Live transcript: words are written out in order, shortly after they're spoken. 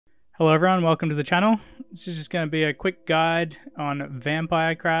Hello everyone, welcome to the channel. This is just going to be a quick guide on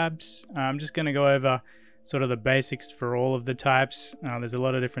vampire crabs. I'm just going to go over sort of the basics for all of the types. There's a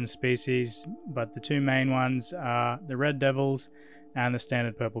lot of different species, but the two main ones are the red devils and the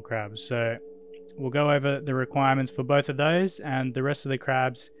standard purple crabs. So we'll go over the requirements for both of those, and the rest of the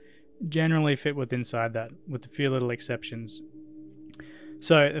crabs generally fit with inside that, with a few little exceptions.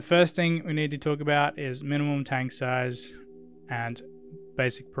 So the first thing we need to talk about is minimum tank size and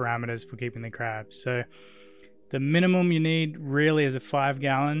basic parameters for keeping the crabs. So the minimum you need really is a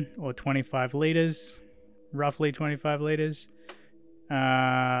 5-gallon or 25 liters, roughly 25 liters.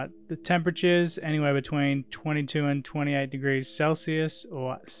 The temperatures anywhere between 22 and 28 degrees Celsius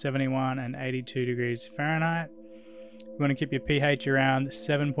or 71 and 82 degrees Fahrenheit. You want to keep your pH around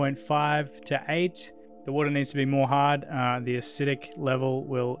 7.5 to 8. The water needs to be more hard. The acidic level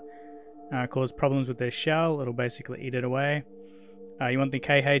will cause problems with their shell. It'll basically eat it away. You want the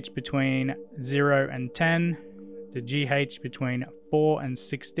KH between 0 and 10, the GH between 4 and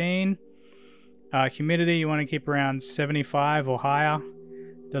 16. Humidity you want to keep around 75 or higher.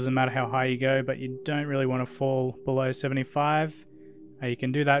 Doesn't matter how high you go, but you don't really want to fall below 75. You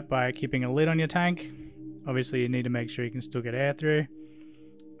can do that by keeping a lid on your tank. Obviously you need to make sure you can still get air through.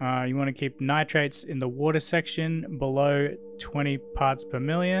 You want to keep nitrates in the water section below 20 parts per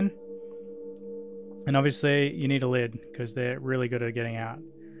million. And obviously you need a lid because they're really good at getting out.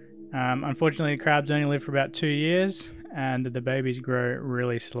 Unfortunately, crabs only live for about 2 years and the babies grow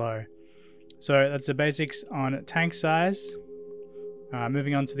really slow. So that's the basics on tank size.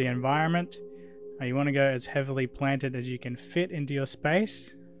 Moving on to the environment. You want to go as heavily planted as you can fit into your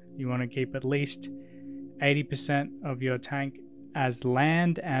space. You want to keep at least 80% of your tank as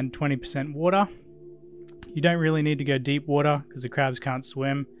land and 20% water. You don't really need to go deep water because the crabs can't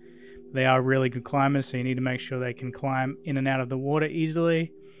swim. They are really good climbers, so you need to make sure they can climb in and out of the water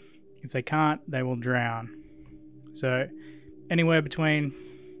easily. If they can't, they will drown. So anywhere between,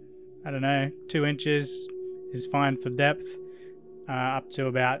 2 inches is fine for depth, up to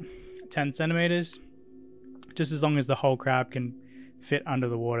about 10 centimeters, just as long as the whole crab can fit under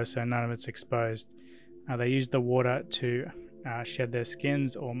the water so none of it's exposed. They use the water to shed their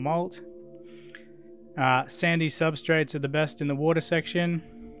skins or molt. Sandy substrates are the best in the water section.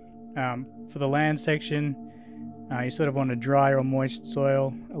 For the land section, you sort of want a dry or moist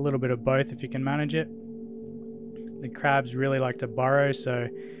soil, a little bit of both if you can manage it. The crabs really like to burrow, so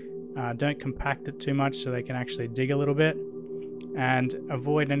don't compact it too much so they can actually dig a little bit, and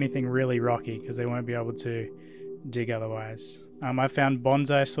avoid anything really rocky because they won't be able to dig otherwise. I found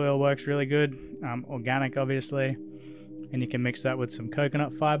bonsai soil works really good, organic obviously, and you can mix that with some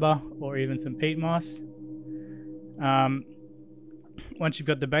coconut fiber or even some peat moss. Once you've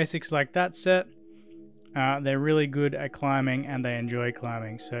got the basics like that set, they're really good at climbing and they enjoy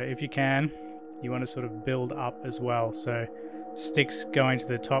climbing. So if you can, you want to sort of build up as well. So sticks going to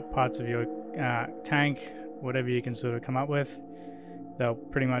the top parts of your tank, whatever you can sort of come up with, they'll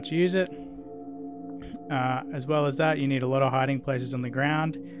pretty much use it. As well as that, you need a lot of hiding places on the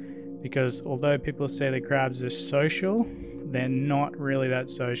ground, because although people say the crabs are social, they're not really that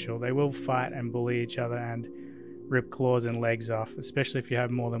social. They will fight and bully each other and rip claws and legs off, especially if you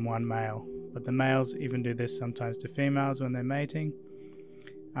have more than one male. But the males even do this sometimes to females when they're mating.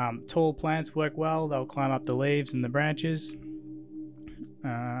 Tall plants work well. They'll climb up the leaves and the branches.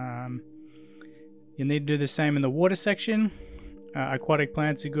 You need to do the same in the water section. Aquatic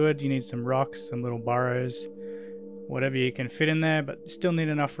plants are good. You need some rocks, some little burrows, whatever you can fit in there, but still need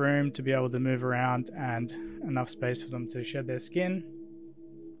enough room to be able to move around and enough space for them to shed their skin.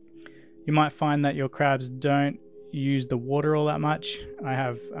 You might find that your crabs don't use the water all that much. I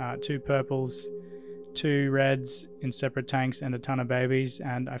have 2 purples, 2 reds in separate tanks and a ton of babies,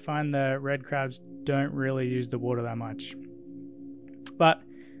 and I find the red crabs don't really use the water that much. But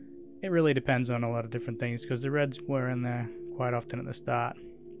it really depends on a lot of different things, because the reds were in there quite often at the start.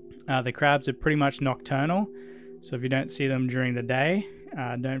 The crabs are pretty much nocturnal, so if you don't see them during the day,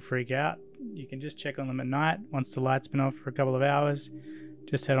 don't freak out. You can just check on them at night. Once the light's been off for a couple of hours,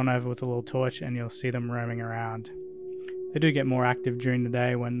 just head on over with a little torch and you'll see them roaming around. They do get more active during the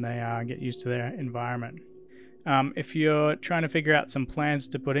day when they get used to their environment. If you're trying to figure out some plants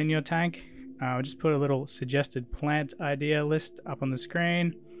to put in your tank, I'll just put a little suggested plant idea list up on the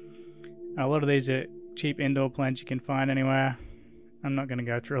screen. A lot of these are cheap indoor plants you can find anywhere. I'm not going to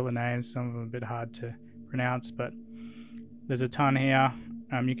go through all the names, some of them are a bit hard to pronounce, but there's a ton here.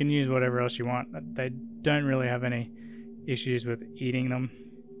 You can use whatever else you want. They don't really have any issues with eating them.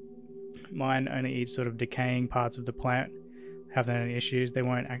 Mine only eat sort of decaying parts of the plant. Haven't had any issues. They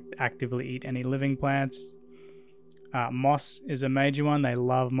won't actively eat any living plants. Moss is a major one. They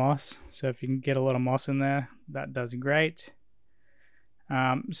love moss, so if you can get a lot of moss in there, that does great.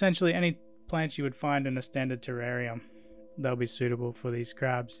 Essentially any plants you would find in a standard terrarium, they'll be suitable for these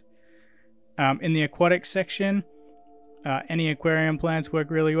crabs. In the aquatic section, any aquarium plants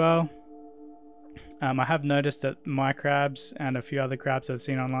work really well. I have noticed that my crabs and a few other crabs I've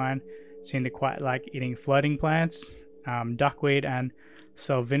seen online seem to quite like eating floating plants. Duckweed and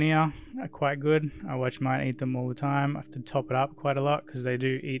Salvinia are quite good. I watch mine eat them all the time. I have to top it up quite a lot because they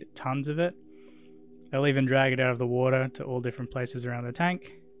do eat tons of it. They'll even drag it out of the water to all different places around the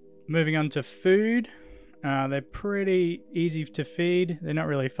tank. Moving on to food, they're pretty easy to feed. They're not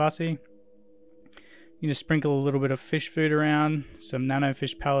really fussy. You just sprinkle a little bit of fish food around. Some nano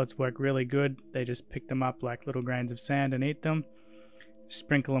fish pellets work really good. They just pick them up like little grains of sand and eat them.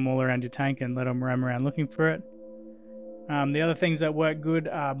 Sprinkle them all around your tank and let them roam around looking for it. The other things that work good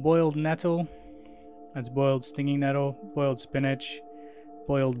are boiled nettle. That's boiled stinging nettle, boiled spinach,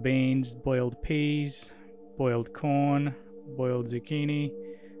 boiled beans, boiled peas, boiled corn, boiled zucchini,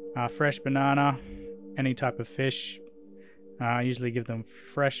 fresh banana, any type of fish. I usually give them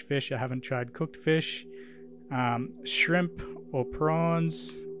fresh fish. I haven't tried cooked fish. Shrimp or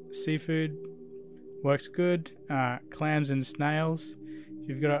prawns, seafood works good. Clams and snails. If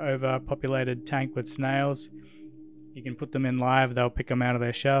you've got an overpopulated tank with snails, you can put them in live. They'll pick them out of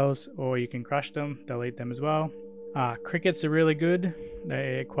their shells, or you can crush them. They'll eat them as well. Crickets are really good.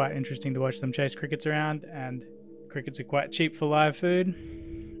 They're quite interesting to watch them chase crickets around, and crickets are quite cheap for live food.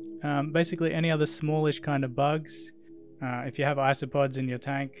 Basically any other smallish kind of bugs. If you have isopods in your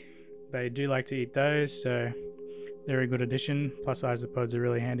tank, they do like to eat those, so they're a good addition. Plus isopods are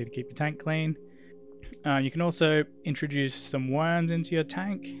really handy to keep your tank clean. You can also introduce some worms into your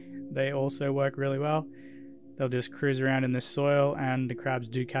tank. They also work really well. They'll just cruise around in the soil, and the crabs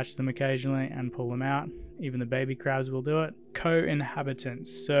do catch them occasionally and pull them out. Even the baby crabs will do it. Coinhabitants.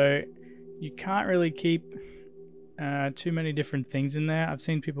 So you can't really keep too many different things in there. I've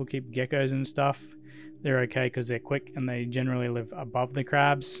seen people keep geckos and stuff. They're okay because they're quick and they generally live above the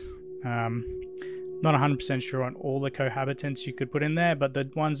crabs. Not 100% sure on all the cohabitants you could put in there, but the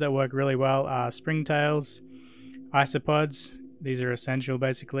ones that work really well are springtails, isopods. These are essential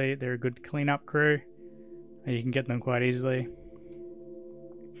basically. They're a good cleanup crew. You can get them quite easily.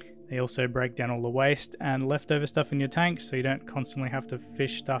 They also break down all the waste and leftover stuff in your tank, so you don't constantly have to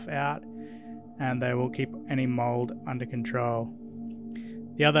fish stuff out, and they will keep any mold under control.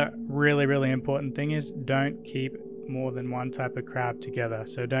 The other really important thing is don't keep more than one type of crab together,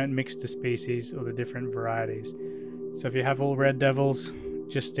 so don't mix the species or the different varieties. So if you have all red devils,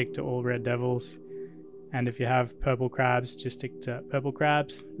 just stick to all red devils, and if you have purple crabs, just stick to purple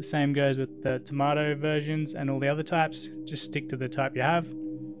crabs. The same goes with the tomato versions and all the other types. Just stick to the type you have,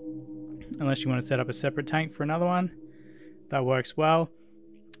 unless you want to set up a separate tank for another one. That works well.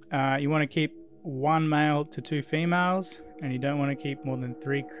 You want to keep 1 male to 2 females, and you don't want to keep more than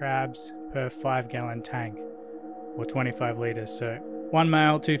 3 crabs per 5-gallon tank, or 25 liters. So 1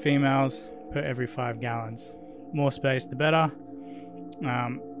 male, 2 females per every 5 gallons. More space the better.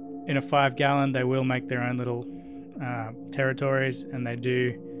 In a 5-gallon, they will make their own little territories, and they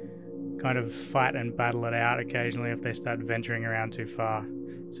do kind of fight and battle it out occasionally if they start venturing around too far.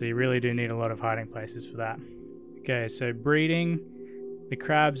 So you really do need a lot of hiding places for that. Okay, so breeding. The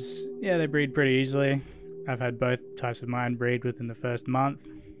crabs, yeah, they breed pretty easily. I've had both types of mine breed within the first month.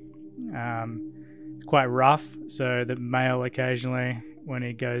 It's quite rough, so the male occasionally, when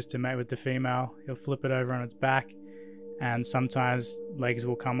he goes to mate with the female, he'll flip it over on its back, and sometimes legs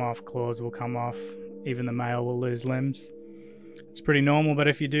will come off, claws will come off, even the male will lose limbs. It's pretty normal, but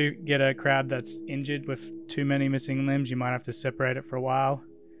if you do get a crab that's injured with too many missing limbs, you might have to separate it for a while.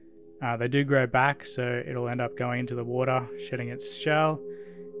 They do grow back, so it'll end up going into the water, shedding its shell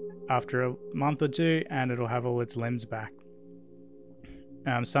after a month or two, and it'll have all its limbs back.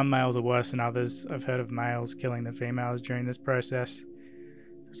 Some males are worse than others. I've heard of males killing the females during this process.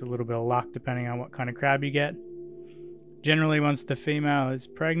 There's a little bit of luck depending on what kind of crab you get. Generally, once the female is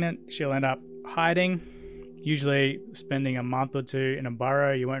pregnant, she'll end up hiding, usually spending a month or two in a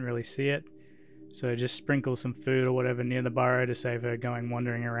burrow. You won't really see it. So just sprinkle some food or whatever near the burrow to save her going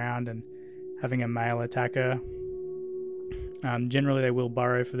wandering around and having a male attack her. Generally they will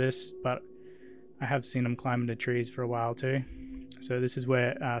burrow for this, but I have seen them climb into trees for a while too. So this is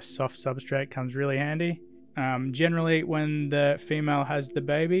where soft substrate comes really handy. Generally when the female has the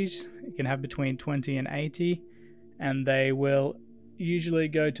babies, it can have between 20 and 80, and they will usually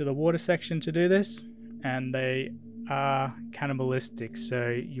go to the water section to do this, and they are cannibalistic, so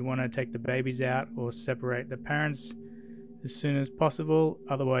you want to take the babies out or separate the parents as soon as possible,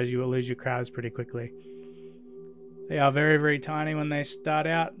 otherwise you will lose your crabs pretty quickly. They are very, very tiny when they start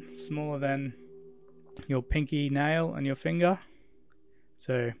out, smaller than your pinky nail and your finger.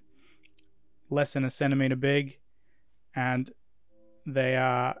 So less than a centimeter big, and they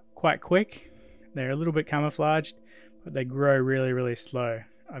are quite quick. They're a little bit camouflaged, but they grow really, really slow.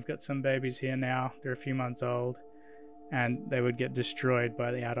 I've got some babies here now. They're a few months old, and they would get destroyed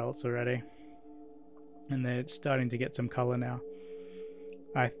by the adults already. And they're starting to get some color now.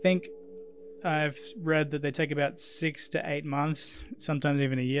 I think I've read that they take about 6 to 8 months, sometimes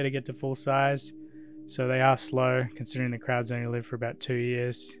even a year, to get to full size. So they are slow, considering the crabs only live for about 2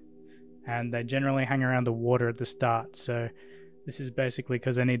 years. And they generally hang around the water at the start. So this is basically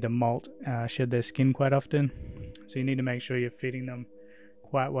because they need to molt, shed their skin quite often. So you need to make sure you're feeding them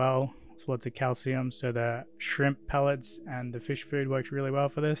quite well with lots of calcium. So the shrimp pellets and the fish food works really well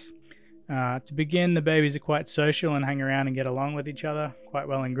for this. To begin, the babies are quite social and hang around and get along with each other quite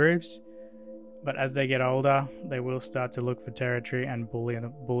well in groups. But as they get older, they will start to look for territory and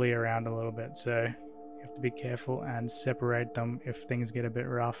bully around a little bit. So you have to be careful and separate them if things get a bit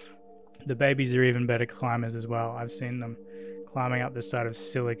rough. The babies are even better climbers as well. I've seen them climbing up the side of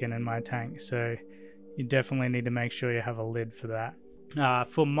silicon in my tank, so you definitely need to make sure you have a lid for that.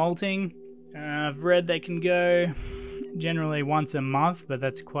 For molting, I've read they can go generally once a month, but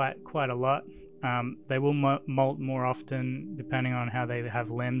that's quite a lot. They will molt more often depending on how they have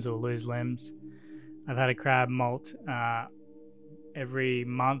limbs or lose limbs. I've had a crab molt every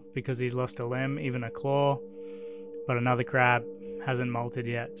month because he's lost a limb, even a claw, but another crab hasn't molted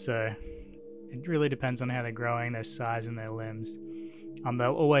yet, so it really depends on how they're growing, their size and their limbs.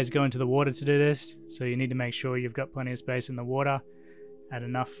 They'll always go into the water to do this, so you need to make sure you've got plenty of space in the water and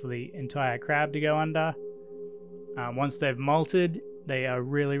enough for the entire crab to go under. Once they've molted, they are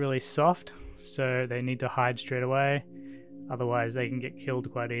really, really soft, so they need to hide straight away, otherwise they can get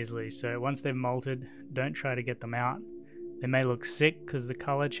killed quite easily. So once they've molted, don't try to get them out. They may look sick because the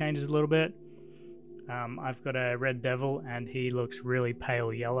color changes a little bit. I've got a red devil and he looks really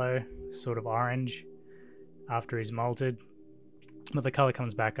pale yellow, sort of orange, after he's molted. But the color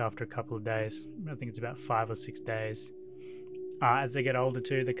comes back after a couple of days. I think it's about 5 or 6 days. As they get older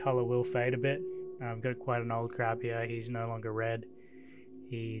too, the color will fade a bit. I've got quite an old crab here. He's no longer red.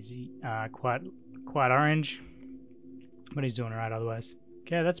 He's quite orange, but he's doing alright otherwise.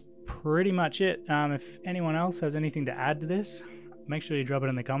 Okay, that's pretty much it. If anyone else has anything to add to this, make sure you drop it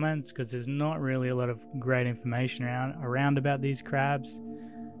in the comments, because there's not really a lot of great information around about these crabs.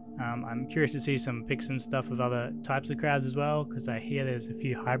 I'm curious to see some pics and stuff of other types of crabs as well, because I hear there's a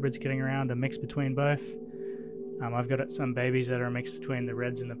few hybrids getting around, a mix between both. I've got some babies that are a mix between the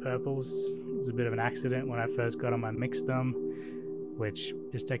reds and the purples. It was a bit of an accident when I first got them. I mixed them, which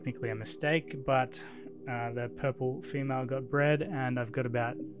is technically a mistake, but the purple female got bred, and I've got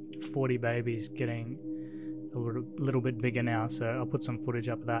about 40 babies getting a little bit bigger now, so I'll put some footage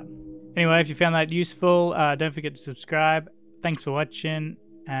up of that. Anyway, if you found that useful, don't forget to subscribe. Thanks for watching,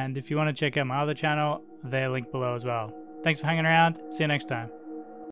 and if you want to check out my other channel, they're linked below as well. Thanks for hanging around. See you next time.